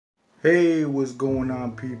Hey, what's going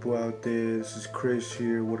on, people out there? This is Chris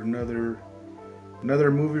here with another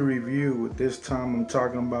movie review. This time I'm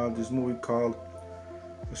talking about this movie called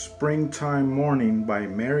A Springtime Morning by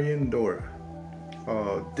Marian Dora.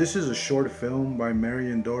 This is a short film by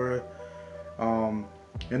Marian Dora. Um,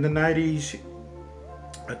 in the 90s,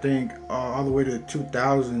 I think all the way to the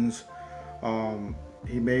 2000s,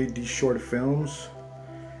 he made these short films,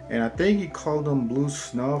 and I think he called them Blue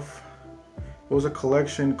Snuff. It was a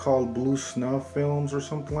collection called Blue Snuff Films or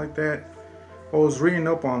something like that. I was reading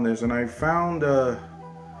up on this and I found I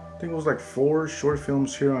think it was like four short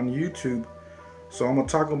films here on YouTube. So I'm gonna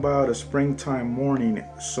talk about A Springtime Morning.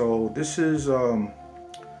 So this is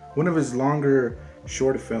one of his longer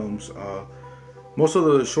short films. Most of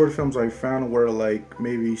the short films I found were like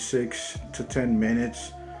maybe 6 to 10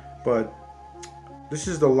 minutes, but this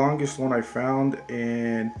is the longest one I found,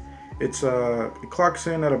 and it clocks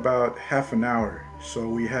in at about half an hour. So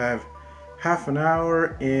we have half an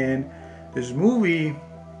hour in this movie.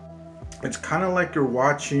 It's kind of like you're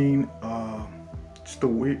watching. It's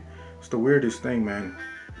the weirdest thing, man.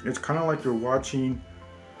 It's kind of like you're watching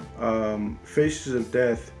Faces of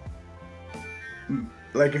Death.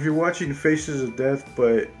 Like if you're watching Faces of Death,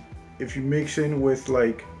 but if you mix in with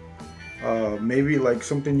like maybe like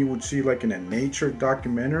something you would see like in a nature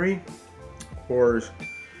documentary, or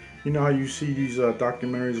you know how you see these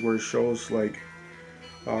documentaries where it shows like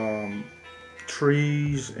um,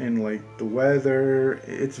 trees and like the weather.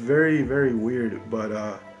 It's very weird,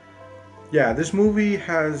 but yeah, this movie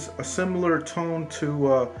has a similar tone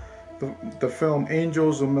to the film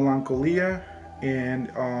Angels of Melancholia,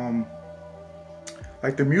 and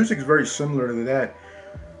like the music's very similar to that.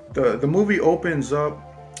 The movie opens up,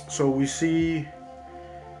 so we see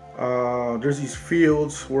there's these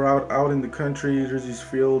fields. We're out in the country. There's these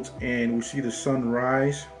fields, and we see the sun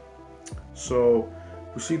rise. So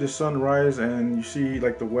we see the sun rise, and you see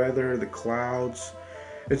like the weather, the clouds.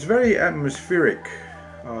 It's very atmospheric,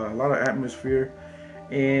 a lot of atmosphere,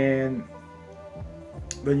 and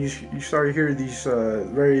then you start to hear these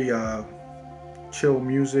very chill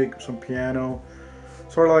music, some piano,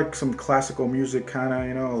 sort of like some classical music,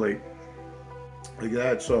 kind of, like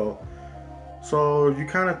that. So you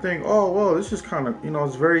kind of think, oh well, this is kind of,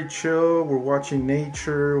 it's very chill. We're watching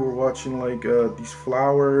nature. We're watching like these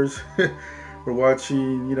flowers. We're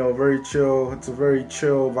watching, very chill. It's a very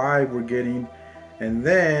chill vibe we're getting. And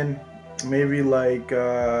then maybe like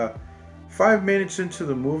 5 minutes into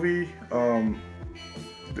the movie,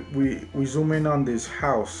 we zoom in on this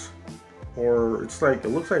house, or it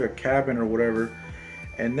looks like a cabin or whatever,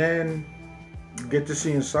 and then you get to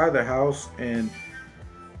see inside the house, and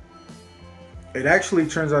it actually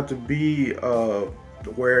turns out to be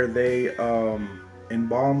where they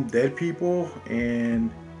embalm dead people, and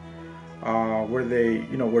where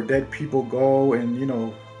where dead people go, and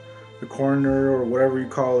the coroner or whatever you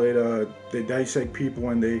call it, they dissect people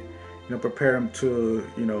and they prepare them to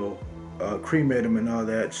cremate them and all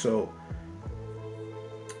that. So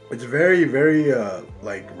it's very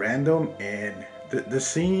like random, and the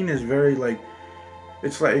scene is very like,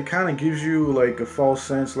 it's like it kind of gives you like a false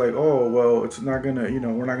sense, like, oh well, it's not gonna,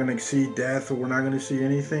 we're not gonna see death, or we're not gonna see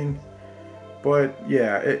anything. But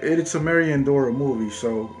yeah, it's a Marian Dora movie,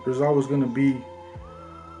 so there's always gonna be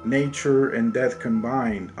nature and death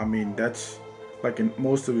combined. I mean, that's like in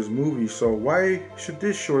most of his movies. So why should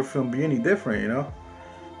this short film be any different?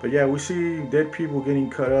 But yeah, we see dead people getting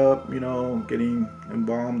cut up, getting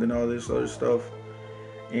embalmed and all this other stuff.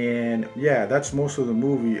 And yeah, that's most of the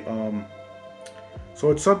movie. So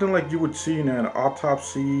it's something like you would see in an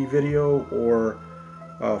autopsy video or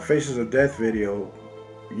Faces of Death video.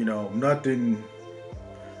 Nothing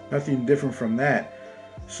different from that.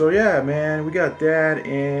 So yeah, man, we got that,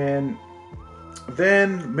 and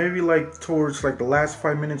then maybe like towards like the last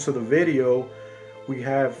 5 minutes of the video, we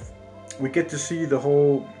have we get to see the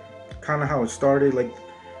whole kind of how it started. Like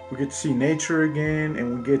we get to see nature again,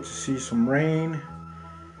 and we get to see some rain,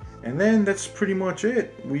 and then that's pretty much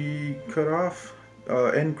it. We cut off,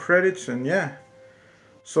 end credits, and yeah.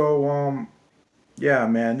 So yeah,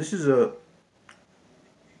 man, this is a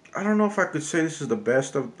I don't know if I could say this is the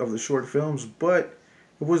best of the short films, but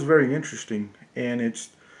it was very interesting, and it's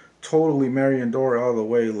totally Marian Dora all the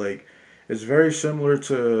way. Like it's very similar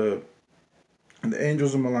to the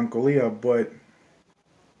Angels of Melancholia, but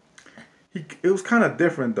it was kind of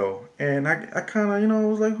different though, and I kind of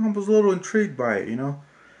was like, I was a little intrigued by it.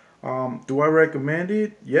 Do I recommend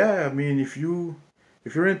it? Yeah, I mean, if you're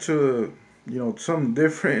into something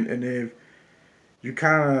different, and if you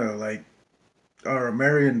kind of like are a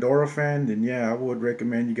Marian Dora fan, then yeah, I would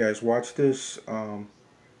recommend you guys watch this.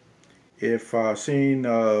 If seeing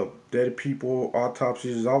dead people,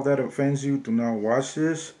 autopsies, all that offends you, do not watch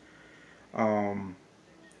this. Um,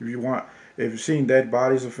 if you want, if seeing dead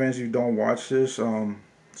bodies offends you, don't watch this.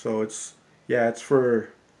 So it's yeah, it's for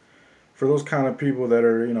those kind of people that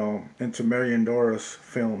are into Marian Dora's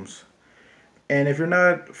films. And if you're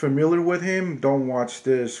not familiar with him, don't watch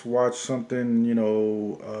this. Watch something,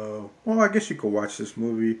 well, I guess you could watch this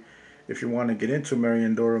movie if you want to get into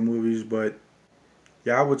Marian Dora movies. But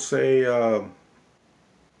yeah, I would say,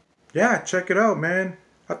 yeah, check it out, man.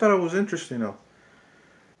 I thought it was interesting though.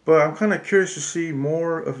 But I'm kind of curious to see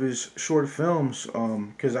more of his short films,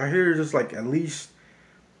 because I hear there's like at least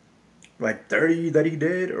like 30 that he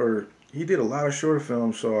did, or he did a lot of short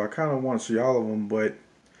films. So I kind of want to see all of them. But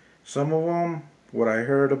some of them, what I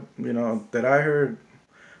heard, that I heard,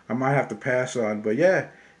 I might have to pass on. But yeah,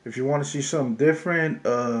 if you want to see something different,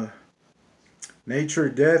 nature,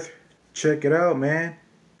 death, check it out, man.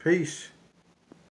 Peace.